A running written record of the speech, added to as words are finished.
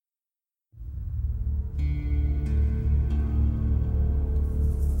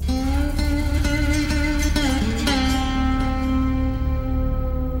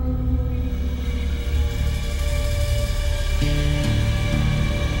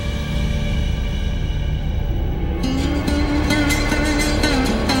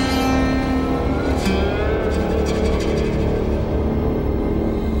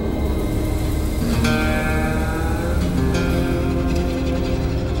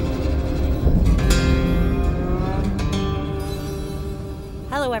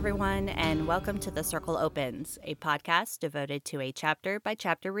Hello, everyone, and welcome to The Circle Opens, a podcast devoted to a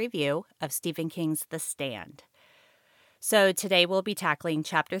chapter-by-chapter review of Stephen King's The Stand. So today we'll be tackling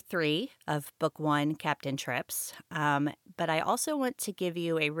Chapter 3 of Book 1, Captain Trips, but I also want to give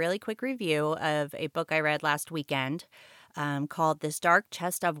you a really quick review of a book I read last weekend called This Dark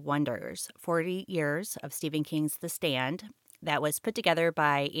Chest of Wonders, 40 Years of Stephen King's The Stand, that was put together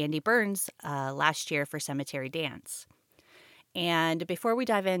by Andy Burns last year for Cemetery Dance. And before we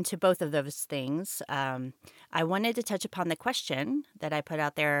dive into both of those things, I wanted to touch upon the question that I put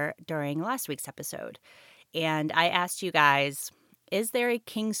out there during last week's episode. And I asked you guys, is there a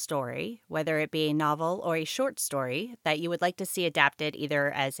King story, whether it be a novel or a short story, that you would like to see adapted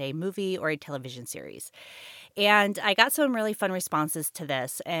either as a movie or a television series? And I got some really fun responses to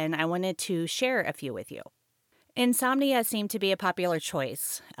this, and I wanted to share a few with you. Insomnia seemed to be a popular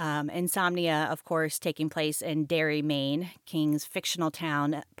choice. Insomnia, of course, taking place in Derry, Maine, King's fictional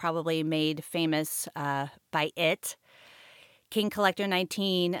town, probably made famous by It. King Collector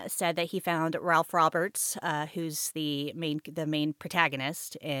 19 said that he found Ralph Roberts, who's the main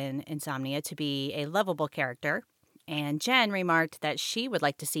protagonist in Insomnia, to be a lovable character. And Jen remarked that she would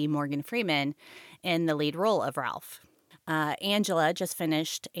like to see Morgan Freeman in the lead role of Ralph. Angela just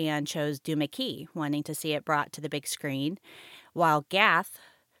finished and chose Duma Key, wanting to see it brought to the big screen, while Gath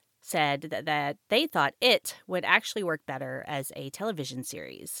said that they thought It would actually work better as a television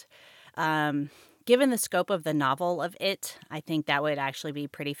series. Given the scope of the novel of It, I think that would actually be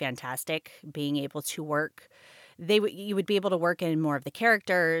pretty fantastic, being able to work. You would be able to work in more of the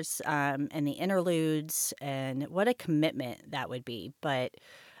characters and the interludes, and what a commitment that would be. But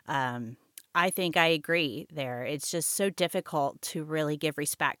I think I agree there. It's just so difficult to really give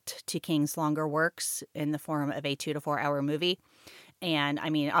respect to King's longer works in the form of a 2 to 4 hour movie. And I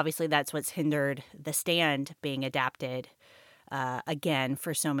mean, obviously, that's what's hindered The Stand being adapted again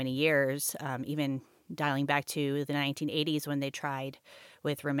for so many years, even dialing back to the 1980s when they tried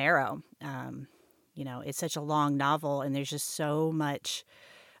with Romero. It's such a long novel, and there's just so much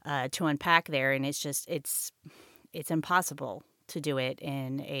to unpack there, and it's impossible to do it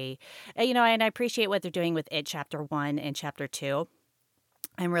in and I appreciate what they're doing with It Chapter 1 and Chapter 2.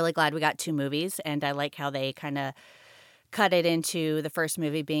 I'm really glad we got 2 movies, and I like how they kind of cut it into the first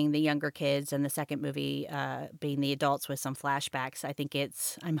movie being the younger kids and the second movie being the adults with some flashbacks.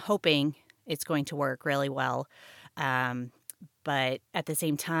 I'm hoping it's going to work really well. But at the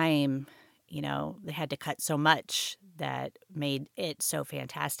same time, they had to cut so much that made it so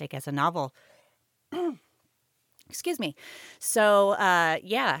fantastic as a novel. Excuse me. So,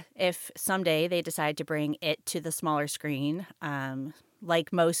 if someday they decide to bring It to the smaller screen,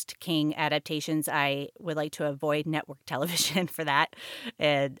 like most King adaptations, I would like to avoid network television for that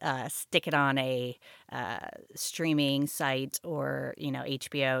and stick it on a streaming site or,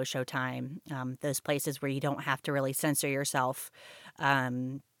 HBO, Showtime, those places where you don't have to really censor yourself.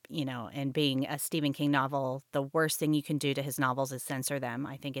 And being a Stephen King novel, the worst thing you can do to his novels is censor them.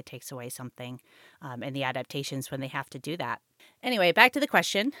 I think it takes away something in the adaptations when they have to do that. Anyway, back to the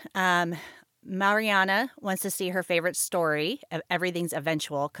question. Mariana wants to see her favorite story, Everything's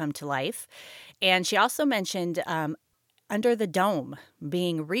Eventual, come to life. And she also mentioned Under the Dome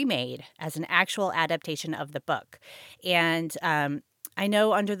being remade as an actual adaptation of the book. And I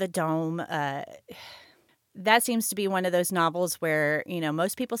know Under the Dome... that seems to be one of those novels where,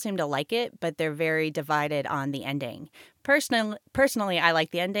 most people seem to like it, but they're very divided on the ending. Personally, I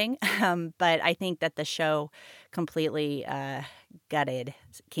like the ending, but I think that the show completely gutted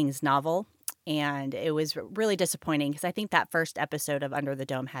King's novel, and it was really disappointing because I think that first episode of Under the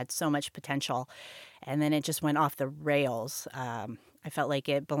Dome had so much potential, and then it just went off the rails. I felt like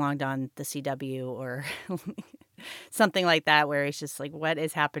it belonged on the CW or something like that, where it's just like, what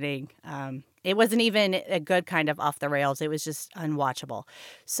is happening? It wasn't even a good kind of off the rails. It was just unwatchable.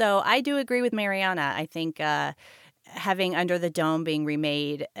 So I do agree with Mariana. I think having Under the Dome being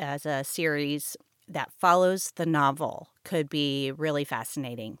remade as a series that follows the novel could be really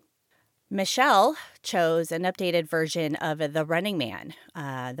fascinating. Michelle chose an updated version of The Running Man,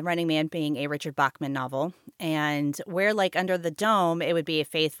 The Running Man being a Richard Bachman novel, and where, like Under the Dome, it would be a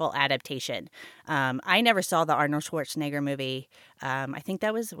faithful adaptation. I never saw the Arnold Schwarzenegger movie. I think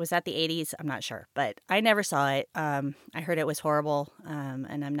that was that the 80s? I'm not sure, but I never saw it. I heard it was horrible,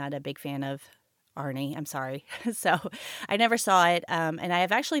 and I'm not a big fan of Arnie, I'm sorry. So I never saw it, and I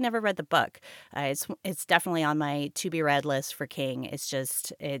have actually never read the book. It's definitely on my to be read list for King. It's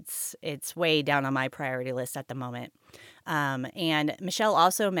just it's way down on my priority list at the moment. And Michelle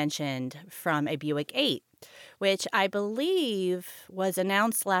also mentioned From a Buick 8, which I believe was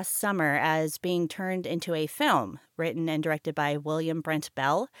announced last summer as being turned into a film written and directed by William Brent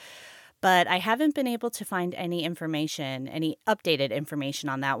Bell. But I haven't been able to find any information, any updated information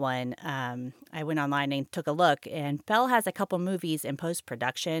on that one. I went online and took a look, and Bell has a couple movies in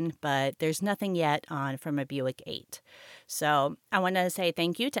post-production, but there's nothing yet on From a Buick 8. So I want to say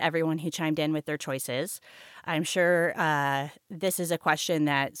thank you to everyone who chimed in with their choices. I'm sure this is a question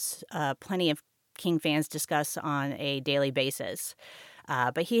that plenty of King fans discuss on a daily basis.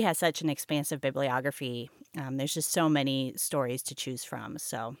 But he has such an expansive bibliography. There's just so many stories to choose from.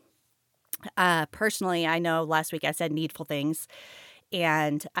 So personally, I know last week I said Needful Things,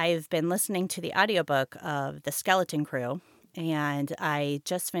 and I've been listening to the audiobook of The Skeleton Crew, and I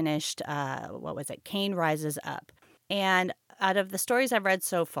just finished, Cain Rises Up. And out of the stories I've read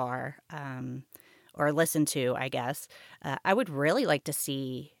so far, or listened to, I guess, I would really like to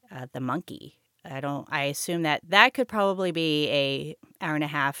see The Monkey. I assume that could probably be a hour and a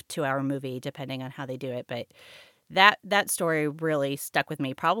half, 2 hour movie, depending on how they do it, but that story really stuck with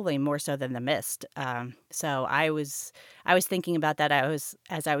me, probably more so than The Mist. So I was thinking about that.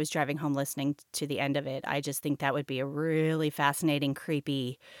 As I was driving home, listening to the end of it. I just think that would be a really fascinating,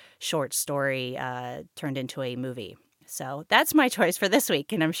 creepy, short story turned into a movie. So that's my choice for this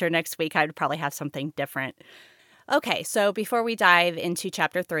week, and I'm sure next week I'd probably have something different. Okay, so before we dive into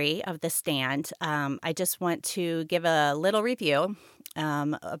Chapter 3 of The Stand, I just want to give a little review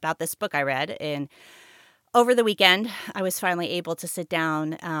about this book I read. And over the weekend, I was finally able to sit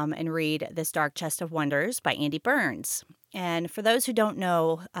down and read This Dark Chest of Wonders by Andy Burns. And for those who don't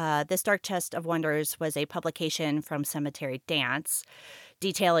know, This Dark Chest of Wonders was a publication from Cemetery Dance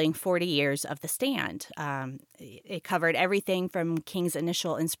detailing 40 years of The Stand. It covered everything from King's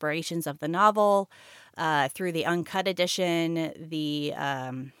initial inspirations of the novel through the uncut edition, the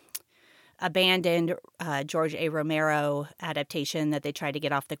abandoned George A. Romero adaptation that they tried to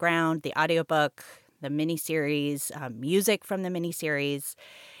get off the ground, the audiobook, the miniseries, music from the miniseries,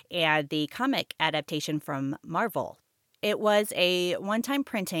 and the comic adaptation from Marvel. It was a one-time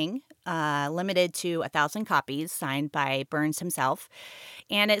printing, limited to 1,000 copies, signed by Burns himself,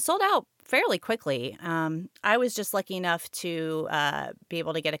 and it sold out fairly quickly. I was just lucky enough to be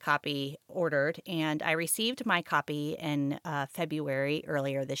able to get a copy ordered, and I received my copy in February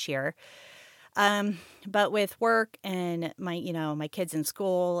earlier this year. But with work and my kids in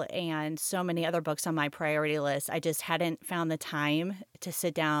school and so many other books on my priority list, I just hadn't found the time to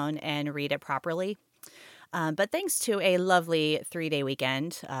sit down and read it properly. But thanks to a lovely 3-day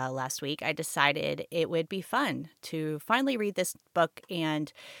weekend last week, I decided it would be fun to finally read this book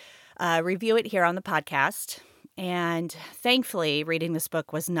and review it here on the podcast. And thankfully, reading this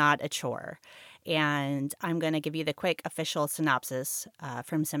book was not a chore. And I'm going to give you the quick official synopsis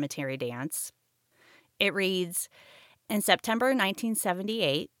from Cemetery Dance. It reads, in September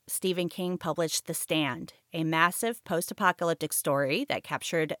 1978, Stephen King published The Stand, a massive post-apocalyptic story that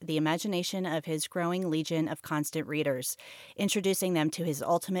captured the imagination of his growing legion of constant readers, introducing them to his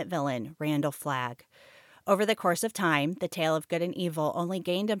ultimate villain, Randall Flagg. Over the course of time, the tale of good and evil only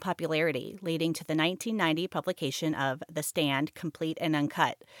gained in popularity, leading to the 1990 publication of The Stand, Complete and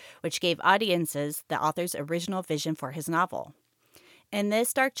Uncut, which gave audiences the author's original vision for his novel. In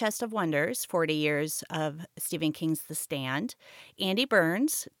this Dark Chest of Wonders, 40 years of Stephen King's The Stand, Andy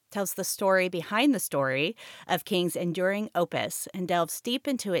Burns tells the story behind the story of King's enduring opus and delves deep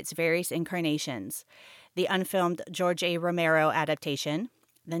into its various incarnations: the unfilmed George A. Romero adaptation,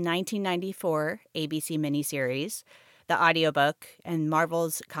 the 1994 ABC miniseries, the audiobook, and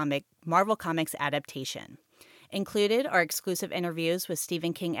Marvel Comics adaptation. Included are exclusive interviews with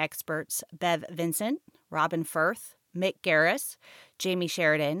Stephen King experts Bev Vincent, Robin Firth, Mick Garris, Jamie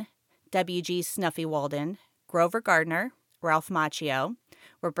Sheridan, W.G. Snuffy Walden, Grover Gardner, Ralph Macchio,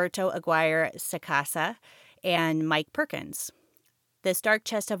 Roberto Aguirre Sacasa, and Mike Perkins. This Dark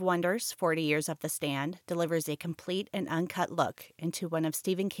Chest of Wonders, 40 Years of The Stand, delivers a complete and uncut look into one of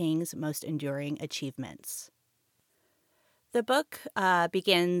Stephen King's most enduring achievements. The book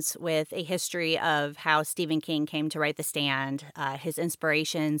begins with a history of how Stephen King came to write The Stand, his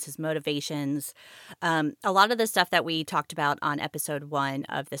inspirations, his motivations, a lot of the stuff that we talked about on episode 1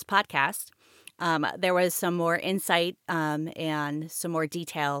 of this podcast. There was some more insight and some more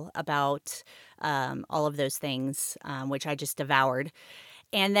detail about all of those things, which I just devoured.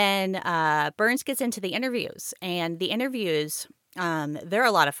 And then Burns gets into the interviews, and the interviews, they're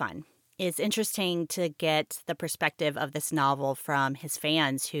a lot of fun. it's interesting to get the perspective of this novel from his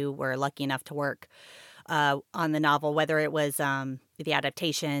fans who were lucky enough to work on the novel, whether it was the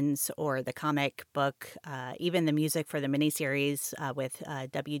adaptations or the comic book, even the music for the miniseries with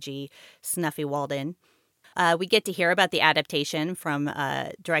W.G. Snuffy Walden. We get to hear about the adaptation from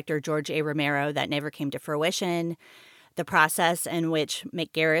director George A. Romero that never came to fruition, the process in which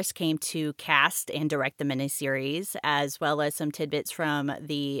Mick Garris came to cast and direct the miniseries, as well as some tidbits from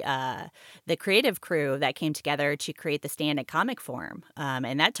the creative crew that came together to create the stand in comic form.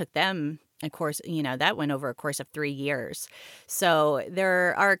 And that took them, of course, that went over a course of 3 years. So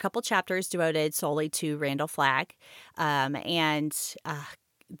there are a couple chapters devoted solely to Randall Flagg. And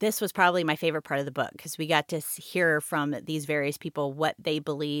this was probably my favorite part of the book because we got to hear from these various people what they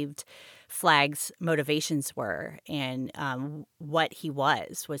believed Flagg's motivations were and what he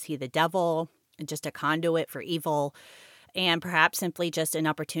was. Was he the devil, just a conduit for evil, and perhaps simply just an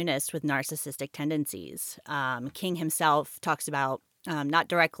opportunist with narcissistic tendencies? King himself talks about, not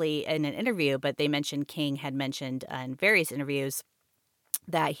directly in an interview, but King had mentioned in various interviews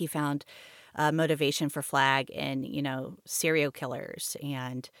that he found motivation for Flagg in, serial killers.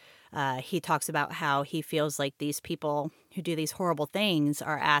 And he talks about how he feels like these people who do these horrible things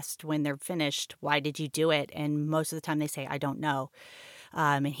are asked when they're finished, why did you do it? And most of the time they say, I don't know.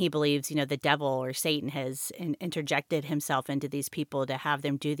 And he believes, the devil or Satan has interjected himself into these people to have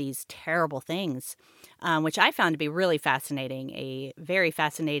them do these terrible things, which I found to be really fascinating, a very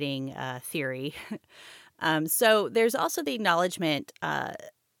fascinating theory. So there's also the acknowledgement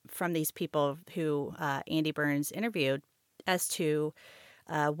from these people who Andy Burns interviewed as to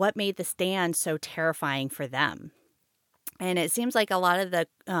what made The Stand so terrifying for them. And it seems like a lot of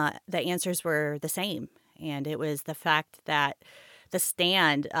the answers were the same. And it was the fact that The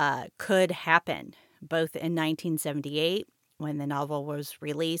Stand could happen, both in 1978, when the novel was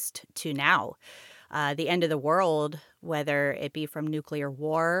released, to now. The end of the world, whether it be from nuclear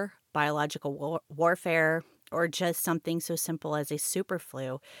war, biological warfare, or just something so simple as a super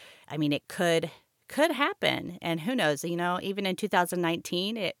flu. I mean, it could happen. And who knows, even in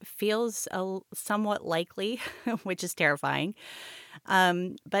 2019, it feels somewhat likely, which is terrifying.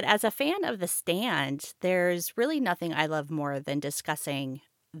 But as a fan of The Stand, there's really nothing I love more than discussing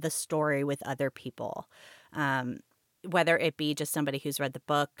the story with other people. Whether it be just somebody who's read the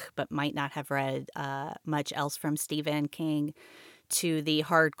book but might not have read much else from Stephen King, to the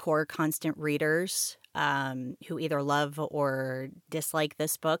hardcore constant readers who either love or dislike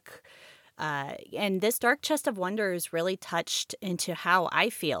this book. And this Dark Chest of Wonders really touched into how I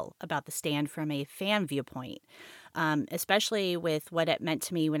feel about The Stand from a fan viewpoint, especially with what it meant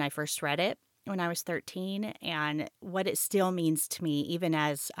to me when I first read it when I was 13 and what it still means to me even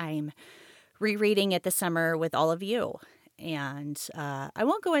as I'm rereading it this summer with all of you. And I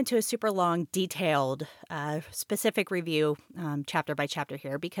won't go into a super long, detailed, specific review chapter by chapter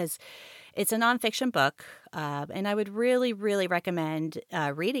here because it's a nonfiction book, and I would really, really recommend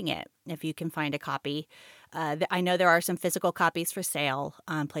reading it if you can find a copy. I know there are some physical copies for sale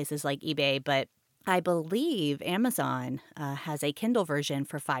on places like eBay, but I believe Amazon has a Kindle version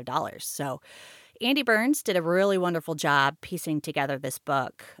for $5. So Andy Burns did a really wonderful job piecing together this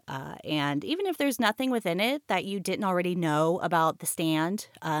book. And even if there's nothing within it that you didn't already know about The Stand,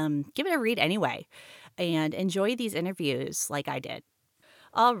 give it a read anyway and enjoy these interviews like I did.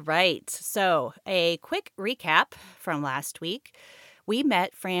 All right. So a quick recap from last week. We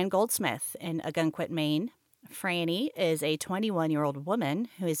met Fran Goldsmith in Ogunquit, Maine. Franny is a 21-year-old woman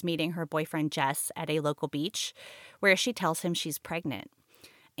who is meeting her boyfriend Jess at a local beach where she tells him she's pregnant.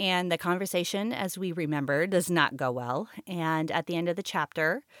 And the conversation, as we remember, does not go well. And at the end of the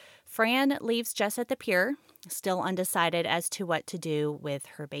chapter, Fran leaves Jess at the pier, still undecided as to what to do with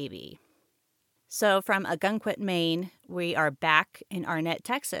her baby. So from Ogunquit, Maine, we are back in Arnett,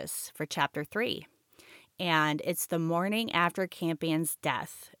 Texas for Chapter 3. And it's the morning after Campion's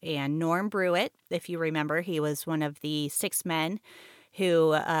death. And Norm Brewitt, if you remember, he was one of the 6 men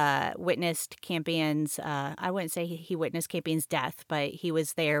who witnessed Campion's, I wouldn't say he witnessed Campion's death, but he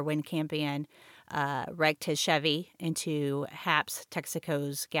was there when Campion wrecked his Chevy into Haps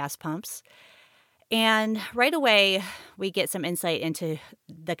Texaco's gas pumps. And right away, we get some insight into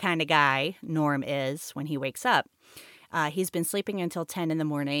the kind of guy Norm is when he wakes up. He's been sleeping until 10 in the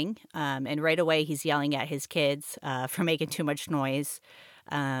morning, and right away he's yelling at his kids for making too much noise.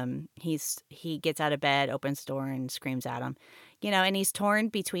 He gets out of bed, opens the door, and screams at them. And he's torn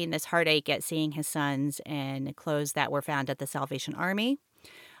between this heartache at seeing his sons and clothes that were found at the Salvation Army,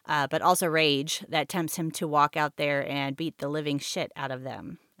 but also rage that tempts him to walk out there and beat the living shit out of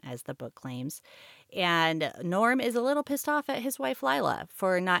them, as the book claims. And Norm is a little pissed off at his wife Lila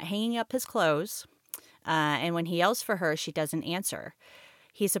for not hanging up his clothes. And when he yells for her, she doesn't answer.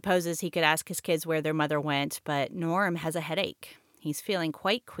 He supposes he could ask his kids where their mother went, but Norm has a headache. He's feeling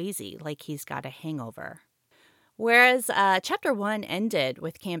quite queasy, like he's got a hangover. Whereas Chapter 1 ended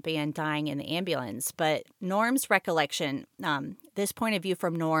with Campion dying in the ambulance, but Norm's recollection, this point of view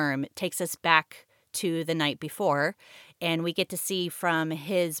from Norm takes us back to the night before, and we get to see from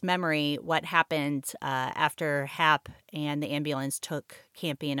his memory what happened after Hap and the ambulance took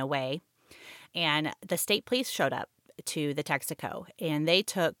Campion away. And the state police showed up to the Texaco, and they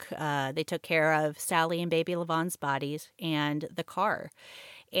took care of Sally and baby Levon's bodies and the car.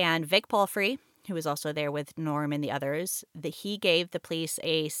 And Vic Palfrey, who was also there with Norm and the others, he gave the police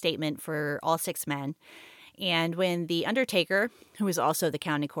a statement for all 6 men. And when the undertaker, who was also the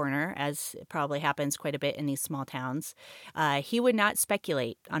county coroner, as it probably happens quite a bit in these small towns, he would not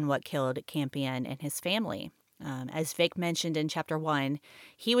speculate on what killed Campion and his family. As Vic mentioned in Chapter 1,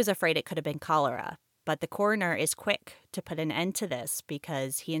 he was afraid it could have been cholera. But the coroner is quick to put an end to this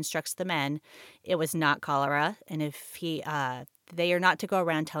because he instructs the men it was not cholera. And if they are not to go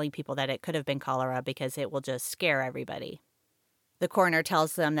around telling people that it could have been cholera because it will just scare everybody. The coroner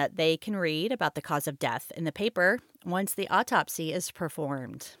tells them that they can read about the cause of death in the paper once the autopsy is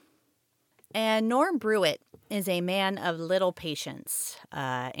performed. And Norm Brewitt is a man of little patience,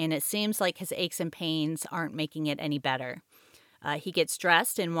 and it seems like his aches and pains aren't making it any better. He gets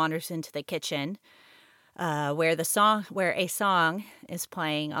dressed and wanders into the kitchen, where a song is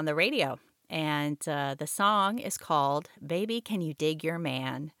playing on the radio, and the song is called "Baby, Can You Dig Your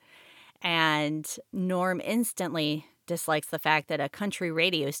Man?" And Norm instantly dislikes the fact that a country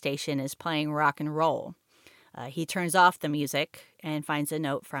radio station is playing rock and roll. He turns off the music and finds a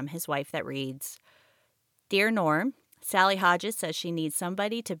note from his wife that reads, "Dear Norm, Sally Hodges says she needs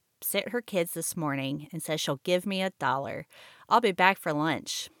somebody to sit her kids this morning and says she'll give me $1. I'll be back for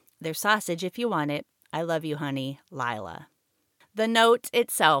lunch. There's sausage if you want it. I love you, honey, Lila." The note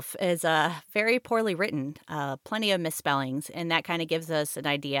itself is very poorly written, plenty of misspellings, and that kind of gives us an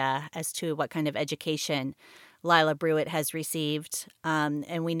idea as to what kind of education Lila Brewitt has received.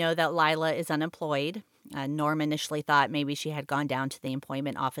 And we know that Lila is unemployed. Norm initially thought maybe she had gone down to the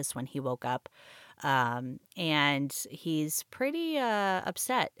employment office when he woke up. And he's pretty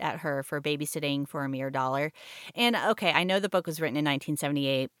upset at her for babysitting for a mere $1. And okay, I know the book was written in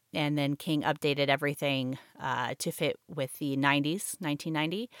 1978, and then King updated everything to fit with the 90s,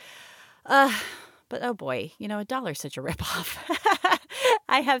 1990. But oh boy, $1 is such a ripoff.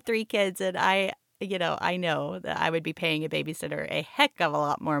 I have 3 kids, and I know that I would be paying a babysitter a heck of a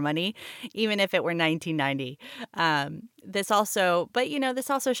lot more money, even if it were 1990. This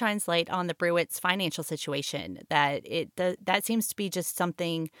also shines light on the Brewitts' financial situation. That seems to be just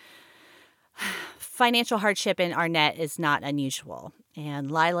something. Financial hardship in Arnett is not unusual,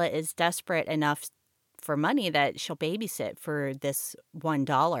 and Lila is desperate enough for money that she'll babysit for this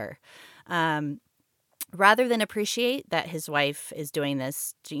 $1. Rather than appreciate that his wife is doing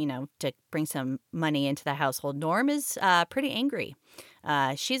this, to bring some money into the household, Norm is pretty angry.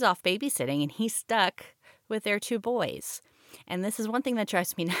 She's off babysitting, and he's stuck with their 2 boys. And this is one thing that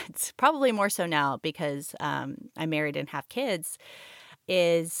drives me nuts, probably more so now because I'm married and have kids,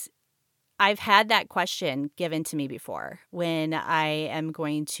 is I've had that question given to me before when I am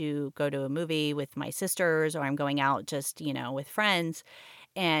going to go to a movie with my sisters or I'm going out just, with friends.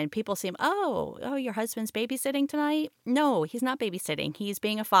 And people seem, oh, your husband's babysitting tonight? No, he's not babysitting. He's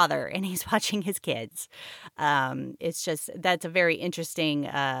being a father and he's watching his kids. That's a very interesting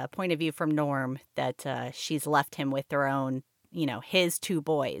point of view from Norm that she's left him with their own, his 2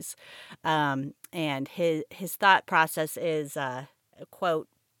 boys. And his thought process is, quote,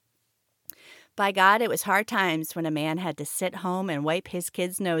 "By God, it was hard times when a man had to sit home and wipe his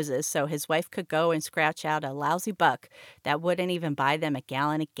kids' noses so his wife could go and scratch out a lousy buck that wouldn't even buy them a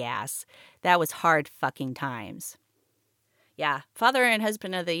gallon of gas. That was hard fucking times." Yeah, father and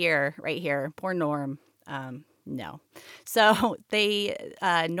husband of the year right here. Poor Norm. No. So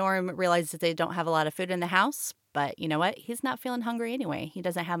Norm realizes they don't have a lot of food in the house, but you know what? He's not feeling hungry anyway. He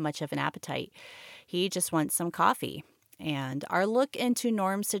doesn't have much of an appetite. He just wants some coffee. And our look into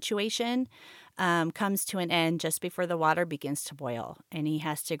Norm's situation comes to an end just before the water begins to boil, and he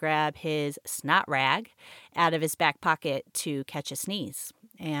has to grab his snot rag out of his back pocket to catch a sneeze.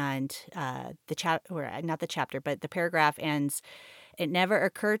 And the paragraph ends, "It never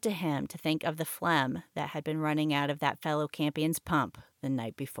occurred to him to think of the phlegm that had been running out of that fellow Campion's pump the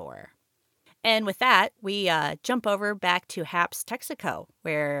night before." And with that, we jump over back to Hap's Texaco,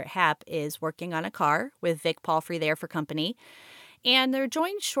 where Hap is working on a car with Vic Palfrey there for company. And they're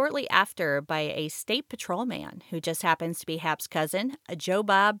joined shortly after by a state patrolman who just happens to be Hap's cousin, Joe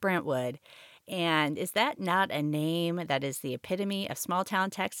Bob Brentwood. And is that not a name that is the epitome of small town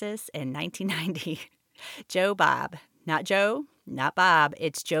Texas in 1990? Joe Bob. Not Joe, not Bob.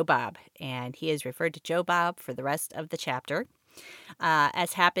 It's Joe Bob. And he is referred to Joe Bob for the rest of the chapter.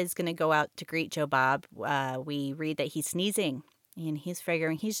 As Hap is going to go out to greet Joe Bob, we read that he's sneezing. And he's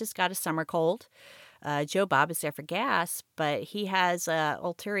figuring he's just got a summer cold. Joe Bob is there for gas, but he has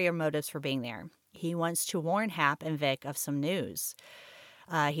ulterior motives for being there. He wants to warn Hap and Vic of some news.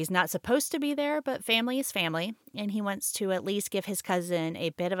 He's not supposed to be there, but family is family, and he wants to at least give his cousin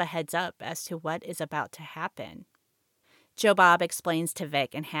a bit of a heads up as to what is about to happen. Joe Bob explains to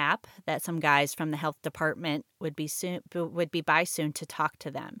Vic and Hap that some guys from the health department would be by soon to talk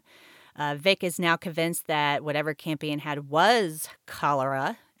to them. Vic is now convinced that whatever Campion had was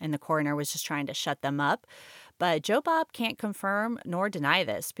cholera, and the coroner was just trying to shut them up. But Joe Bob can't confirm nor deny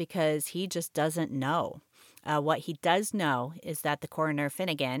this because he just doesn't know. What he does know is that the coroner,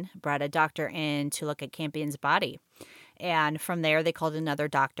 Finnegan, brought a doctor in to look at Campion's body. And from there, they called another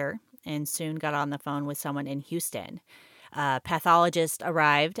doctor and soon got on the phone with someone in Houston. Pathologist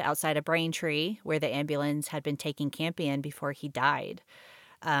arrived outside of Braintree, where the ambulance had been taking Campion before he died.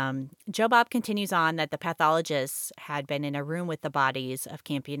 Joe Bob continues on that the pathologists had been in a room with the bodies of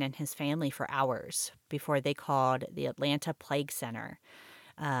Campion and his family for hours before they called the Atlanta Plague Center.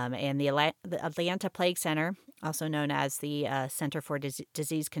 And the Atlanta Plague Center, also known as the Center for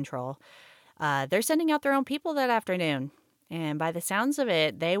Disease Control, they're sending out their own people that afternoon. And by the sounds of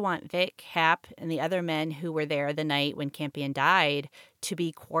it, they want Vic, Hap, and the other men who were there the night when Campion died to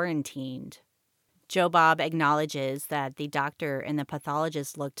be quarantined. Joe Bob acknowledges that the doctor and the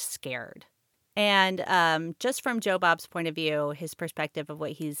pathologist looked scared. And just from Joe Bob's point of view, his perspective of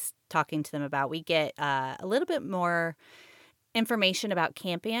what he's talking to them about, we get a little bit more information about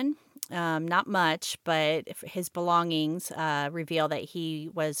Campion. Not much, but his belongings reveal that he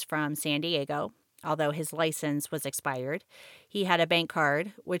was from San Diego, although his license was expired. He had a bank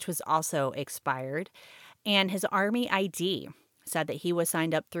card, which was also expired, and his Army ID said that he was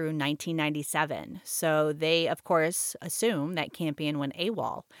signed up through 1997. So they, of course, assume that Campion went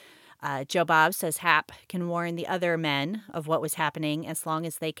AWOL. Joe Bob says Hap can warn the other men of what was happening as long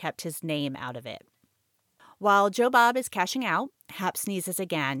as they kept his name out of it. While Joe Bob is cashing out, Hap sneezes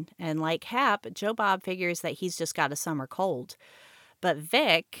again. And like Hap, Joe Bob figures that he's just got a summer cold. But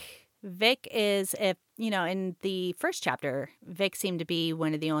Vic is, in the first chapter, Vic seemed to be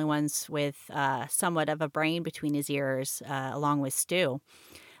one of the only ones with somewhat of a brain between his ears, along with Stu.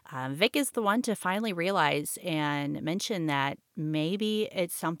 Vic is the one to finally realize and mention that maybe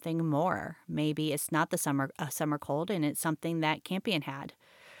it's something more. Maybe it's not the summer cold, and it's something that Campion had.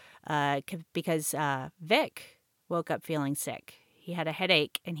 Because Vic woke up feeling sick. He had a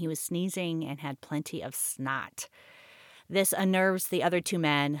headache, and he was sneezing and had plenty of snot. This unnerves the other two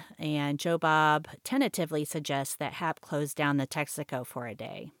men, and Joe Bob tentatively suggests that Hap close down the Texaco for a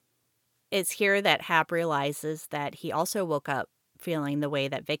day. It's here that Hap realizes that he also woke up feeling the way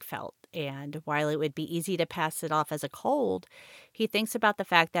that Vic felt, and while it would be easy to pass it off as a cold, he thinks about the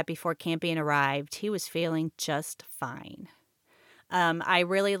fact that before Campion arrived, he was feeling just fine. I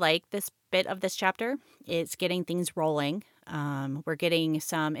really like this bit of this chapter. It's getting things rolling. We're getting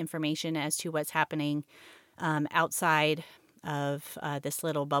some information as to what's happening outside of this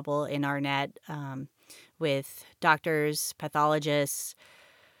little bubble in Arnett, with doctors, pathologists,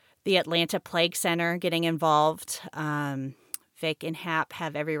 the Atlanta Plague Center getting involved. Vic and Hap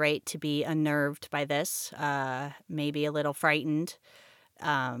have every right to be unnerved by this, maybe a little frightened.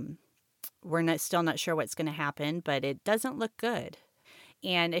 We're still not sure what's going to happen, but it doesn't look good.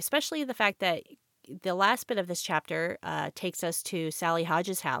 And especially the fact that the last bit of this chapter takes us to Sally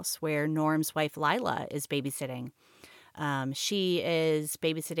Hodges' house, where Norm's wife Lila is babysitting. She is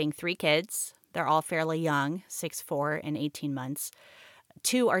babysitting 3 kids. They're all fairly young, 6, 4, and 18 months.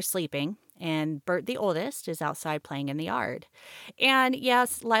 2 are sleeping, and Bert, the oldest, is outside playing in the yard. And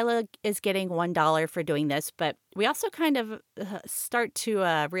yes, Lila is getting $1 for doing this, but we also kind of start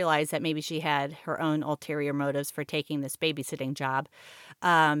to realize that maybe she had her own ulterior motives for taking this babysitting job,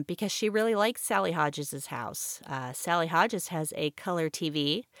 because she really likes Sally Hodges' house. Sally Hodges has a color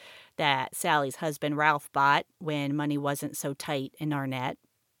TV that Sally's husband Ralph bought when money wasn't so tight in Arnett.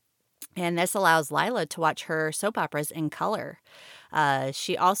 And this allows Lila to watch her soap operas in color.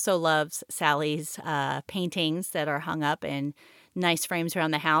 She also loves Sally's paintings that are hung up in nice frames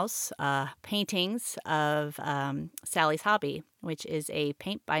around the house. Paintings of Sally's hobby, which is a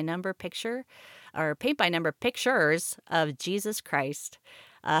paint-by-number picture, or paint-by-number pictures of Jesus Christ.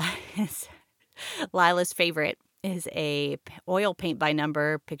 It's Lila's favorite. is a oil paint by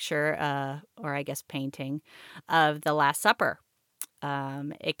number picture, or I guess painting, of the Last Supper.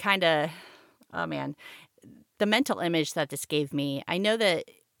 It kind of, oh man, the mental image that this gave me. I know that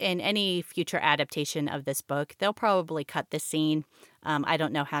in any future adaptation of this book, they'll probably cut this scene. I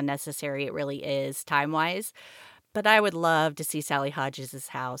don't know how necessary it really is time-wise, but I would love to see Sally Hodges'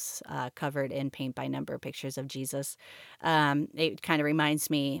 house covered in paint by number pictures of Jesus. It kind of reminds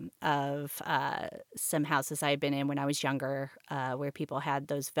me of some houses I had been in when I was younger, where people had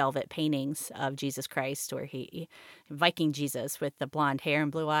those velvet paintings of Jesus Christ, where Viking Jesus with the blonde hair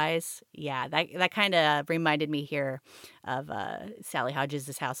and blue eyes. Yeah, that kind of reminded me here of Sally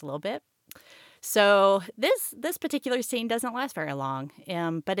Hodges' house a little bit. So this particular scene doesn't last very long,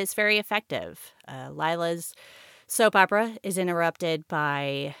 but it's very effective. Lila's soap opera is interrupted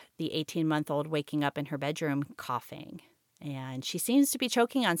by the 18-month-old waking up in her bedroom coughing, and she seems to be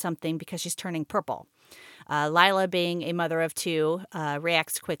choking on something because she's turning purple. Lila, being a mother of two,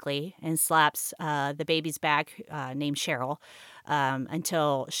 reacts quickly and slaps the baby's back, named Cheryl,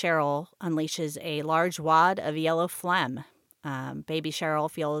 until Cheryl unleashes a large wad of yellow phlegm. Baby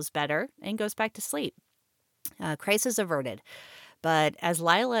Cheryl feels better and goes back to sleep. Crisis averted. But as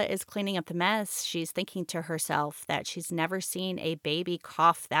Lila is cleaning up the mess, she's thinking to herself that she's never seen a baby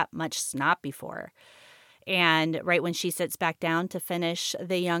cough that much snot before. And right when she sits back down to finish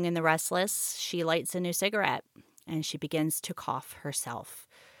The Young and the Restless, she lights a new cigarette and she begins to cough herself.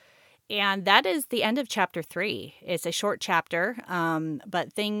 And that is the end of chapter 3. It's a short chapter,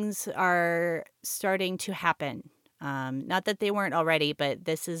 but things are starting to happen. Not that they weren't already, but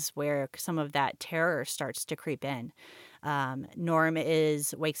this is where some of that terror starts to creep in. Norm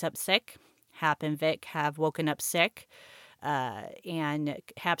wakes up sick. Hap and Vic have woken up sick. And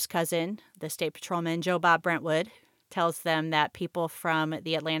Hap's cousin, the state patrolman Joe Bob Brentwood, tells them that people from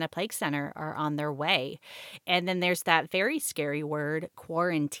the Atlanta Plague Center are on their way. And then there's that very scary word,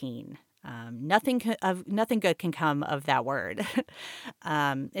 quarantine. Nothing good can come of that word,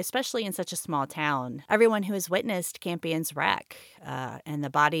 especially in such a small town. Everyone who has witnessed Campion's wreck and the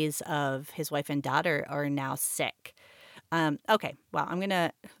bodies of his wife and daughter are now sick. Okay, well,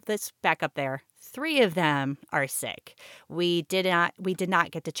 let's back up there. 3 of them are sick. We did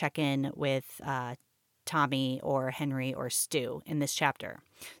not get to check in with Tommy or Henry or Stu in this chapter.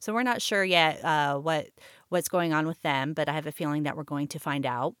 So we're not sure yet what's going on with them, but I have a feeling that we're going to find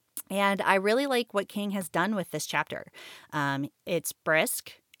out. And I really like what King has done with this chapter. It's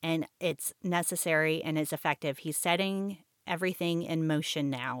brisk and it's necessary and it's effective. He's setting everything in motion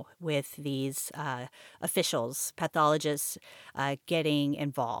now with these officials, pathologists getting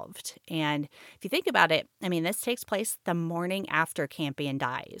involved. And if you think about it, I mean, this takes place the morning after Campion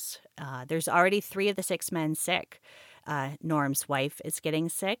dies. There's already 3 of the 6 men sick. Norm's wife is getting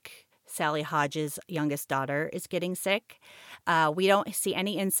sick. Sally Hodges' youngest daughter is getting sick. We don't see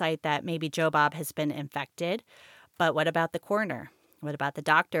any insight that maybe Joe Bob has been infected. But what about the coroner? What about the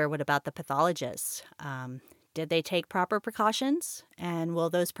doctor? What about the pathologist? Did they take proper precautions? And will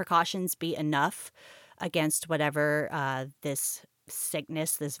those precautions be enough against whatever this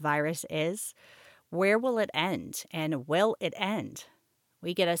sickness, this virus is? Where will it end? And will it end?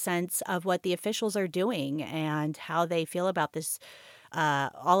 We get a sense of what the officials are doing and how they feel about this,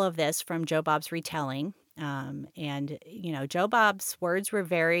 all of this from Joe Bob's retelling. And, Joe Bob's words were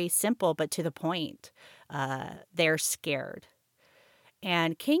very simple, but to the point. They're scared.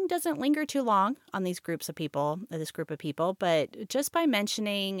 And King doesn't linger too long on this group of people, but just by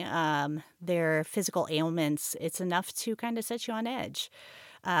mentioning their physical ailments, it's enough to kind of set you on edge.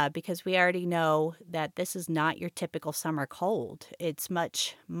 Because we already know that this is not your typical summer cold. It's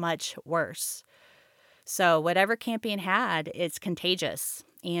much, much worse. So whatever Campion had, it's contagious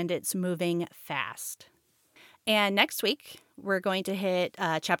and it's moving fast. And next week, we're going to hit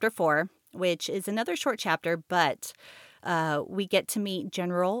chapter 4, which is another short chapter, but we get to meet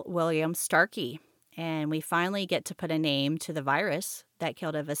General William Starkey. And we finally get to put a name to the virus that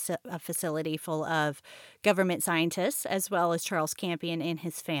killed a facility full of government scientists, as well as Charles Campion and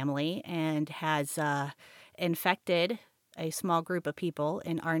his family, and has infected a small group of people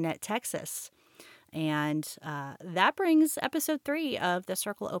in Arnett, Texas. And that brings episode 3 of the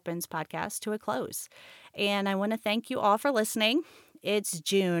Circle Opens podcast to a close. And I want to thank you all for listening. It's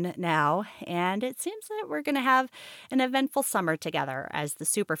June now, and it seems that we're going to have an eventful summer together as the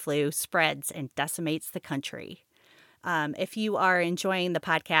superflu spreads and decimates the country. If you are enjoying the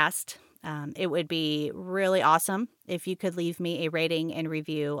podcast, it would be really awesome if you could leave me a rating and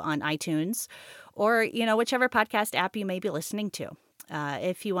review on iTunes or, whichever podcast app you may be listening to.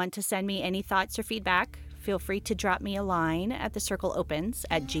 If you want to send me any thoughts or feedback, feel free to drop me a line at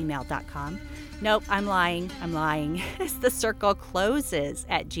thecircleopens@gmail.com. Nope, I'm lying. It's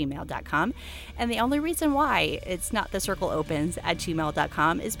thecirclecloses@gmail.com. And the only reason why it's not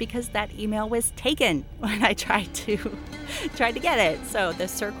thecircleopens@gmail.com is because that email was taken when I tried to get it. So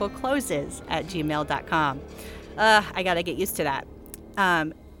thecirclecloses@gmail.com. I got to get used to that.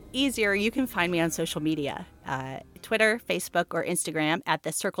 Easier, you can find me on social media, Twitter, Facebook, or Instagram at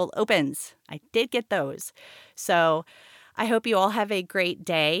The Circle Opens. I did get those. So I hope you all have a great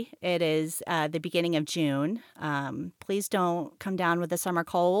day. It is the beginning of June. Please don't come down with a summer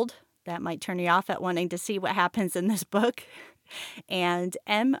cold. That might turn you off at wanting to see what happens in this book. And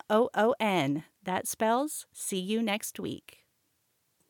MOON, that spells see you next week.